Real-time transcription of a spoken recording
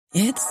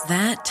It's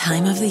that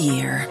time of the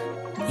year.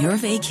 Your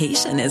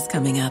vacation is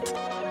coming up.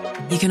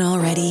 You can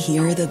already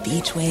hear the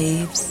beach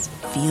waves,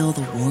 feel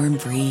the warm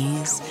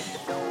breeze,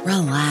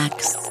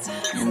 relax,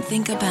 and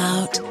think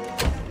about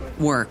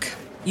work.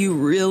 You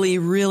really,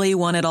 really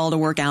want it all to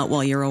work out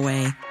while you're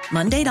away.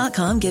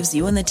 Monday.com gives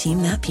you and the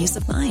team that peace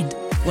of mind.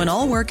 When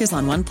all work is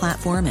on one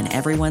platform and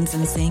everyone's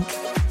in sync,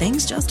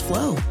 things just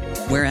flow.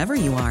 Wherever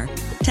you are,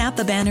 tap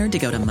the banner to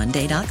go to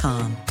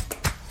Monday.com.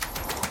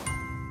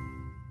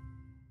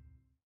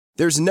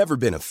 There's never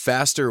been a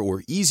faster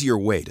or easier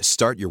way to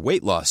start your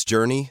weight loss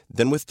journey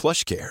than with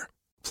PlushCare.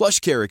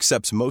 PlushCare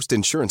accepts most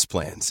insurance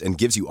plans and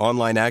gives you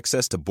online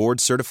access to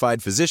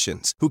board-certified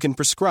physicians who can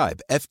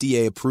prescribe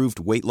FDA-approved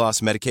weight loss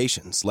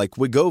medications like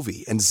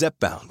Wegovy and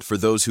Zepbound for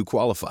those who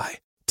qualify.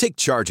 Take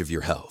charge of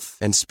your health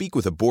and speak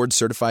with a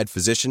board-certified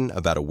physician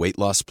about a weight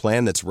loss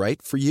plan that's right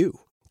for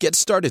you. Get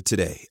started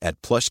today at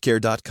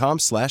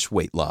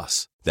plushcare.com/weight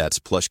loss. That's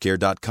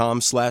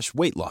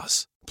plushcare.com/weight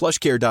loss.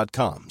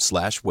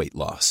 plushcare.com/weight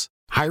loss.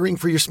 Hiring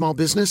for your small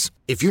business?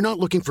 If you're not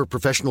looking for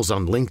professionals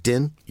on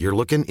LinkedIn, you're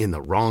looking in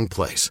the wrong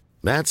place.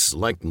 That's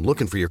like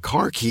looking for your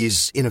car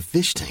keys in a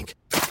fish tank.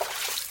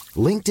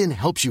 LinkedIn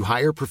helps you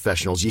hire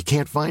professionals you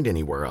can't find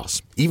anywhere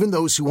else, even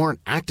those who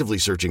aren't actively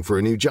searching for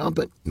a new job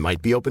but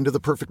might be open to the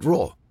perfect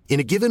role. In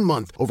a given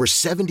month, over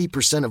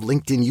 70% of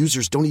LinkedIn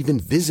users don't even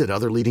visit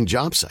other leading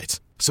job sites.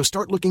 So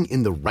start looking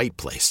in the right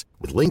place.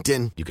 With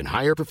LinkedIn, you can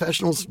hire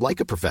professionals like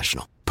a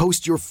professional.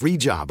 Post your free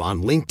job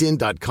on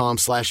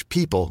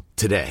linkedin.com/people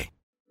today.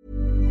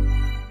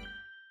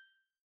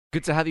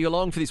 Good to have you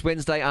along for this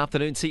Wednesday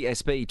afternoon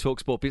TSB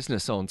TalkSport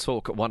Business on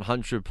Talk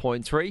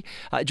 100.3.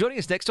 Joining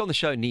us next on the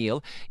show,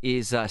 Neil,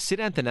 is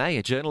Siddhanth Aney,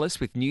 a journalist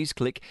with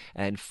NewsClick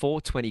and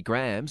 420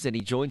 Grams, and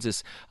he joins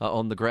us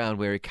on the ground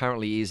where he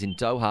currently is in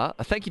Doha.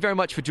 Thank you very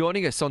much for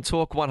joining us on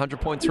Talk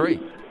 100.3.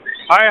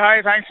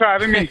 Hi, thanks for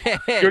having me.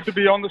 Good to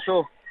be on the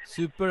show.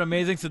 Super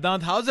amazing,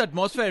 Siddhanth. How's the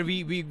atmosphere?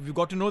 We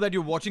got to know that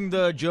you're watching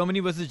the Germany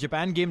versus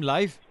Japan game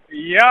live.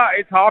 Yeah,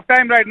 it's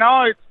halftime right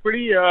now. It's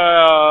pretty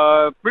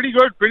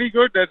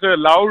good. There's a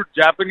loud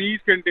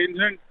Japanese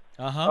contingent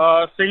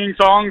singing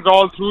songs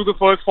all through the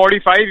first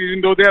 45,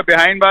 even though they are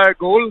behind by a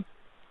goal.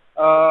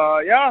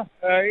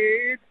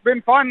 It's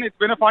been fun. It's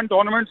been a fun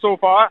tournament so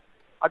far.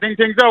 I think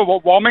things are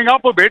warming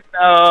up a bit.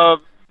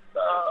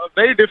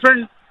 Very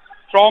different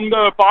from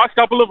the past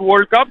couple of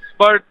World Cups,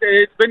 but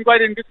it's been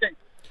quite interesting.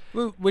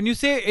 Well, when you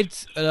say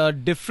it's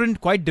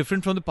quite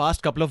different from the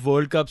past couple of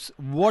World Cups,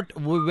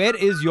 where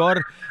is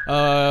your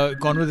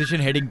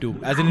conversation heading to?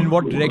 As in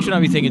what direction are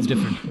we saying it's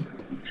different?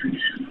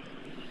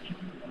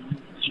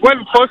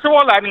 Well, first of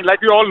all, I mean,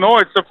 like we all know,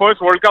 it's the first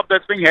World Cup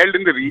that's being held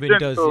in the region,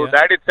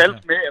 that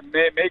itself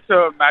makes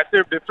a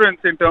massive difference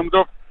in terms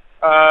of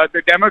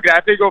the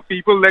demographic of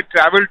people that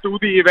travel to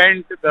the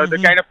event, the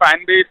kind of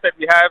fan base that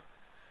we have.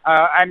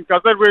 And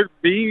Qatar, with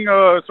being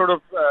a sort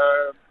of,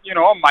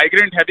 a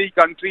migrant-heavy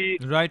country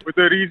with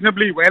a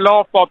reasonably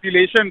well-off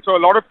population, so a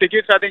lot of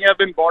tickets, I think, have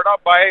been bought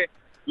up by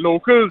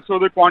locals. So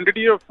the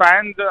quantity of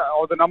fans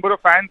or the number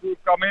of fans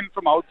who've come in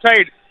from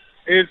outside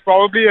is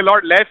probably a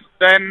lot less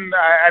than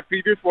at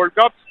previous World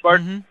Cups.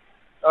 But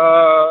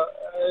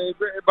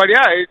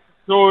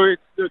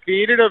it's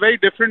created a very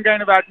different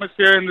kind of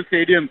atmosphere in the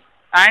stadium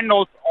and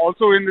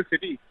also in the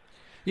city.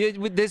 Yeah,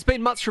 there's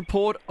been much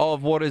report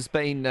of what has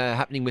been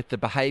happening with the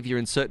behaviour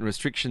and certain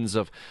restrictions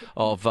of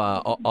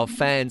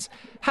fans.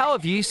 How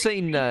have you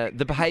seen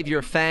the behaviour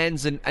of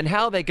fans and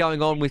how they're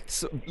going on with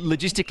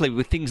logistically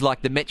with things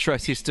like the metro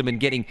system and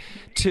getting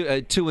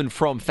to and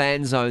from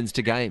fan zones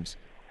to games?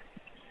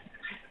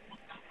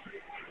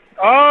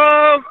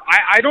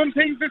 I don't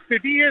think the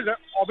city has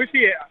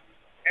obviously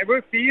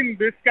ever seen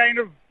this kind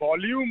of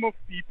volume of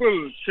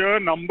people, sheer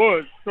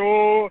numbers.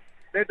 So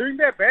they're doing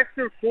their best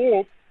to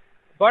cope.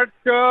 But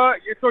so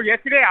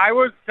yesterday I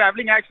was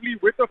traveling actually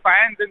with the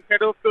fans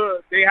instead of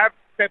they have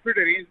separate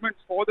arrangements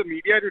for the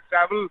media to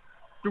travel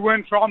to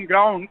and from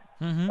ground.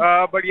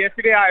 But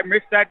yesterday I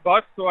missed that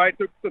bus, so I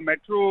took the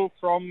metro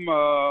from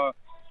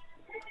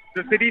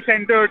the city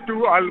centre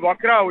to Al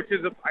Wakra, which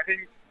is I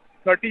think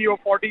 30 or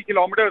 40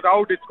 kilometers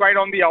out. It's quite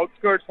on the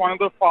outskirts, one of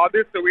the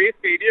farthest away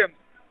stadiums.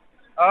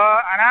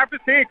 And I have to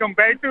say,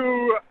 compared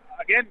to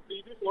again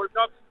previous World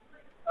Cups,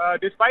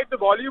 despite the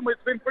volume,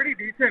 it's been pretty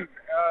decent.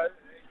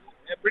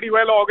 Pretty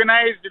well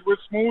organized. It was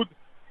smooth.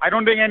 I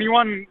don't think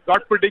anyone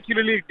got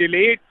particularly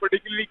delayed,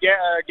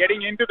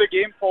 getting into the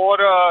game for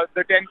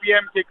the 10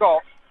 p.m.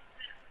 kickoff.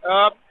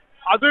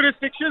 Other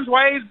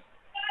restrictions-wise,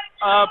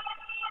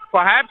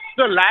 perhaps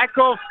the lack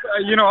of,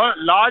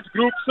 large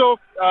groups of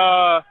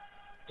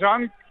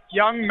drunk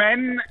young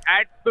men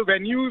at the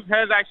venues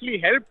has actually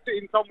helped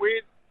in some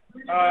ways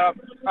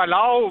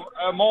allow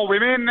more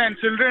women and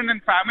children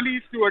and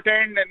families to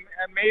attend and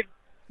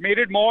made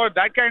it more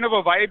that kind of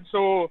a vibe.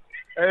 So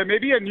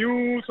maybe a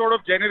new sort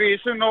of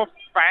generation of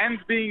fans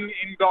being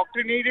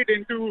indoctrinated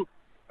into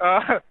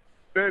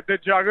the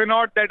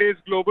juggernaut that is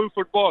global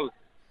football.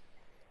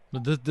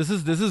 This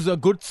is a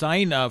good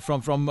sign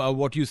from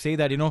what you say,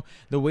 that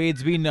the way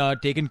it's been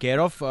taken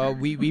care of.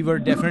 We were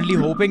definitely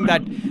hoping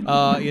that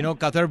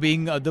Qatar,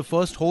 being the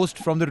first host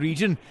from the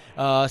region,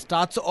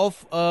 starts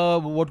off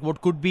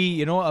what could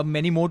be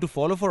many more to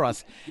follow for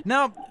us.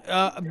 Now,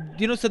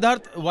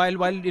 Siddharth,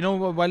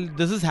 while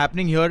this is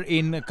happening here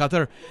in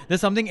Qatar, there's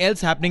something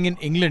else happening in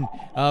England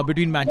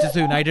between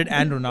Manchester United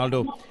and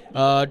Ronaldo.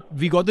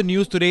 We got the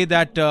news today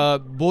that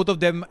both of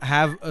them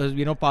have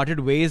parted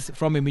ways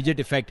from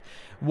immediate effect.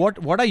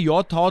 What are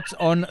your thoughts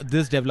on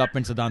this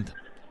development, Siddhanth?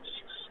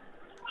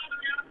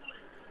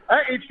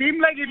 It seemed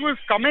like it was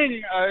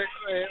coming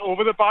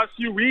over the past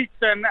few weeks,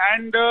 and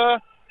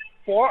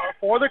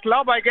for the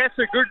club, I guess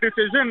a good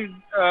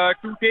decision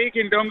to take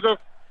in terms of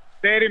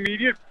their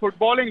immediate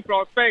footballing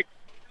prospects.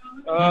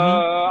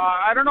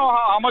 I don't know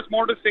how much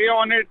more to say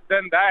on it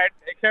than that,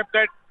 except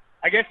that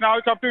I guess now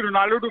it's up to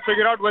Ronaldo to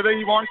figure out whether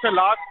he wants a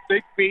last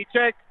big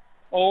paycheck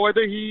or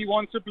whether he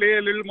wants to play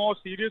a little more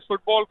serious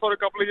football for a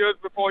couple of years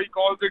before he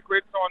calls it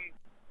quits on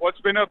what's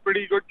been a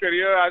pretty good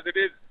career as it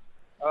is.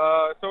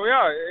 I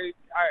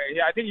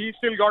think he's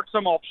still got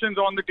some options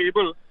on the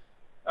table.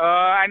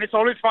 And it's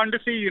always fun to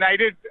see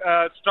United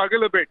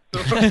struggle a bit.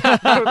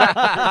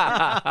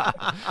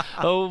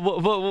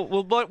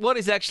 What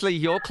is actually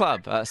your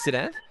club,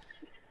 Siddhanth?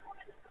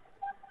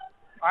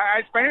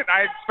 I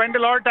spent a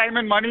lot of time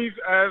and money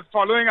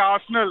following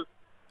Arsenal,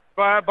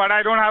 but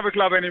I don't have a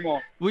club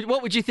anymore.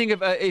 What would you think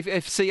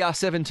if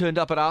CR7 turned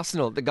up at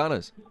Arsenal, the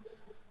Gunners?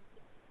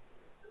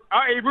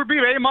 It would be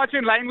very much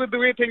in line with the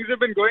way things have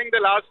been going the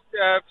last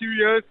few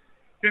years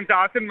since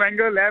Arsene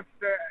Wenger left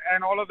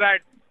and all of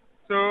that.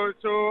 So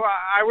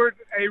I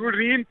would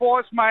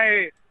reinforce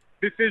my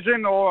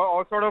decision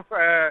or sort of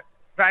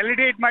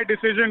validate my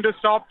decision to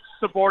stop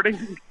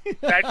supporting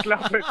that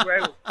club as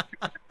well.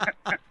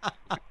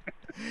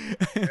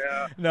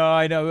 Yeah. No,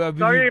 I know.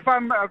 Sorry if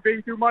I'm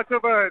being too much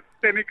of a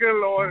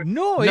cynical or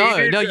no.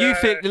 You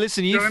fit.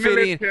 Listen, you fit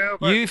in.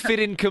 You fit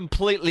in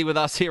completely with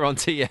us here on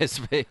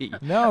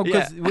TSB. No,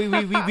 because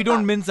we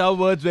don't mince our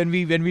words when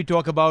we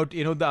talk about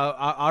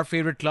our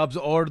favorite clubs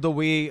or the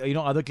way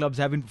other clubs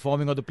have been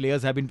performing or the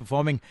players have been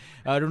performing.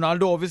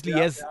 Ronaldo, obviously,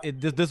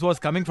 this was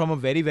coming from a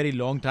very, very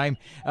long time.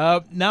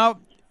 Now,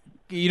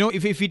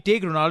 if we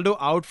take Ronaldo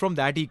out from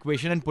that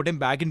equation and put him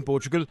back in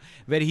Portugal,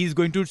 where he's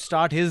going to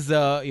start his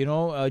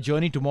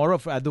journey tomorrow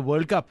at the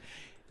World Cup,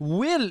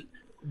 will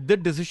the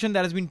decision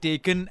that has been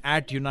taken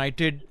at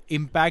United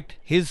impact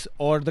his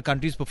or the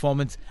country's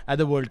performance at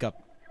the World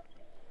Cup?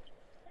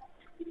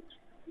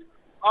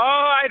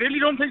 I really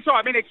don't think so.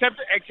 I mean,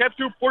 except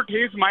to put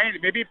his mind,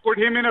 maybe put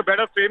him in a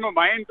better frame of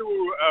mind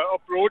to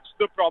approach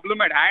the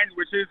problem at hand,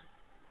 which is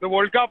the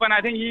World Cup. And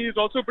I think he is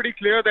also pretty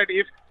clear that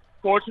if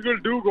Portugal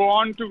do go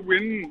on to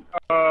win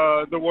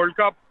the World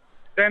Cup,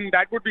 then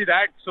that would be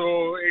that.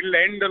 So it'll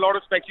end a lot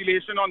of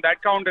speculation on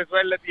that count as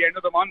well at the end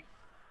of the month,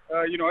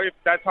 if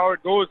that's how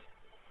it goes.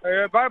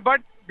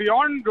 But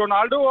beyond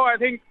Ronaldo, I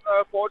think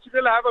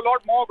Portugal have a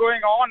lot more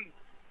going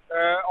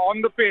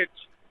on the pitch.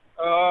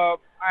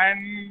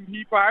 And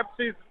he perhaps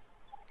is,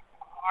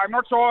 I'm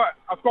not sure,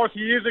 of course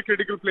he is a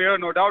critical player,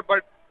 no doubt,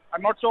 but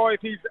I'm not sure if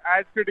he's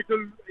as critical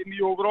in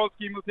the overall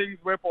scheme of things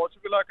where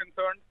Portugal are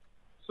concerned.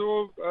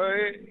 So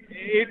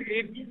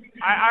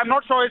I'm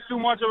not sure it's too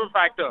much of a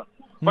factor,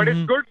 but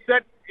it's good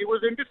that it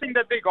was interesting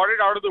that they got it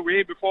out of the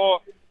way before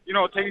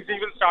things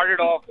even started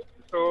off.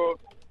 So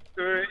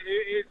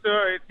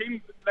it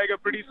seems like a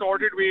pretty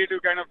sorted way to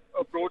kind of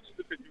approach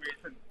the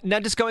situation. Now,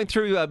 just going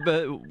through,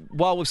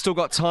 while we've still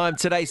got time,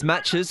 today's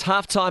matches,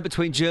 half-time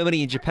between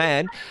Germany and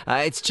Japan.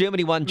 It's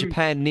Germany 1,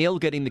 Japan 0,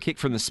 getting the kick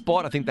from the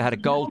spot. I think they had a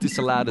goal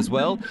disallowed as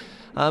well.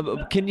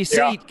 Can you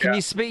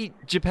see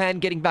Japan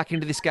getting back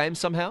into this game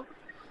somehow?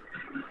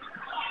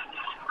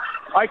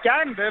 I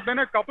can. There have been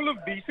a couple of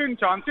decent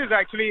chances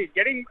actually.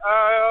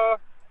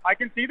 I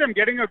can see them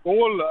getting a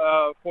goal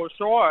for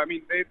sure. I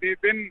mean, they've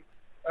been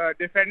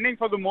defending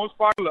for the most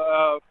part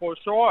for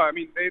sure. I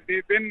mean,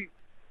 they've been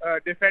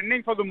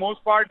defending for the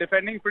most part,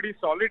 defending pretty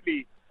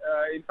solidly.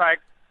 In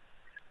fact,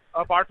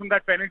 apart from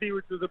that penalty,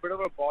 which was a bit of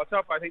a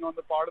boss-up, I think, on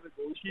the part of the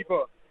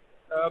goalkeeper.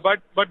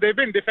 But they've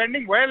been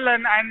defending well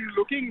and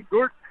looking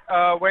good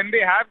when they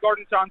have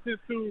gotten chances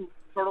to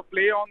sort of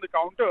play on the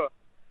counter.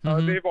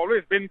 They've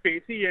always been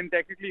pacey and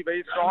technically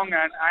very strong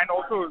and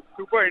also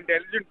super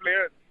intelligent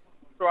players.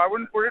 So I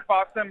wouldn't put it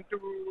past them to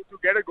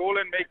get a goal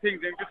and make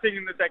things interesting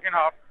in the second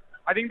half.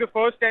 I think the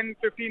first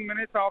 10-15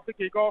 minutes after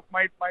kickoff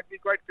might be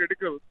quite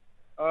critical.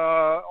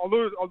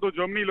 Although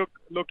Germany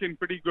look in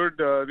pretty good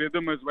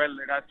rhythm as well,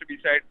 it has to be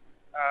said.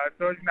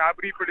 Serge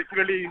Gnabry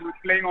particularly, who's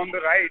playing on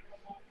the right,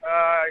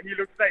 he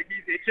looks like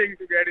he's itching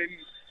to get in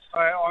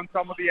on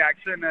some of the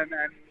action and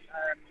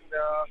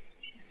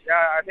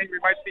I think we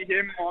might see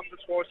him on the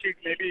score sheet,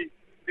 maybe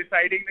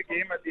deciding the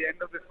game at the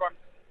end of this one.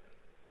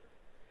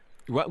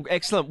 Well,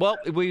 excellent. Well,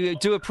 we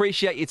do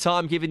appreciate your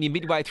time, given you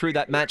midway through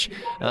that match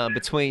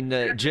between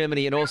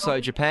Germany and also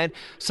Japan.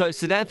 So,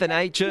 Siddhanth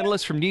Aney,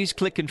 journalist from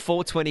NewsClick and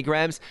 420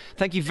 Grams,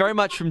 thank you very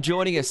much for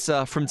joining us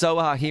from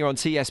Doha here on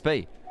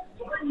TSB.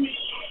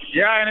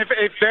 Yeah, and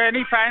if there are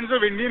any fans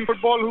of Indian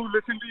football who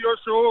listen to your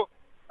show,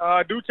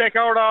 do check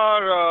out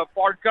our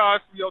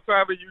podcast. We also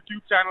have a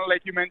YouTube channel,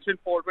 like you mentioned,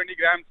 420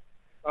 grams.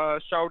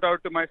 Shout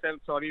out to myself.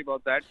 Sorry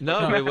about that.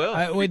 No, we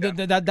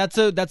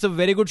will. That's a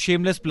very good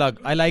shameless plug.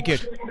 I like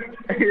it.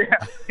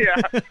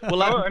 yeah.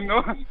 Well,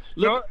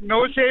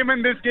 no shame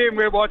in this game.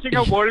 We're watching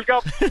a World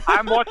Cup.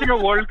 I'm watching a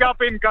World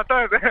Cup in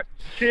Qatar.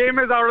 Shame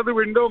is out of the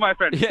window, my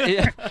friend.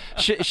 Yeah.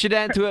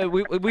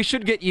 Siddhanth, we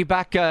should get you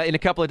back in a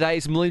couple of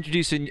days, and we'll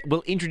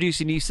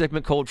introduce a new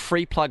segment called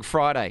Free Plug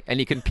Friday, and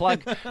you can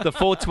plug the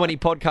 420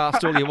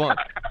 podcast all you want.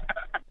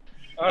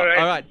 All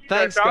right.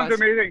 Thanks, that sounds guys.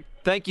 amazing.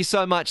 Thank you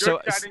so much. Good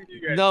chatting to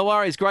you guys. No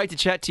worries. Great to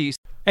chat to you.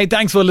 Hey,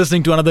 thanks for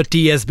listening to another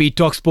TSB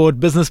TalkSport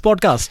Business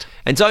Podcast.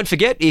 And don't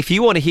forget, if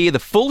you want to hear the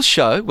full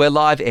show, we're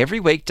live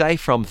every weekday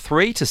from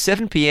 3 to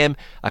 7 p.m.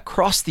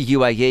 across the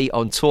UAE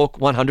on Talk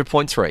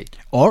 100.3.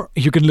 Or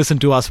you can listen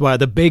to us via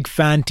the Big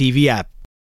Fan TV app.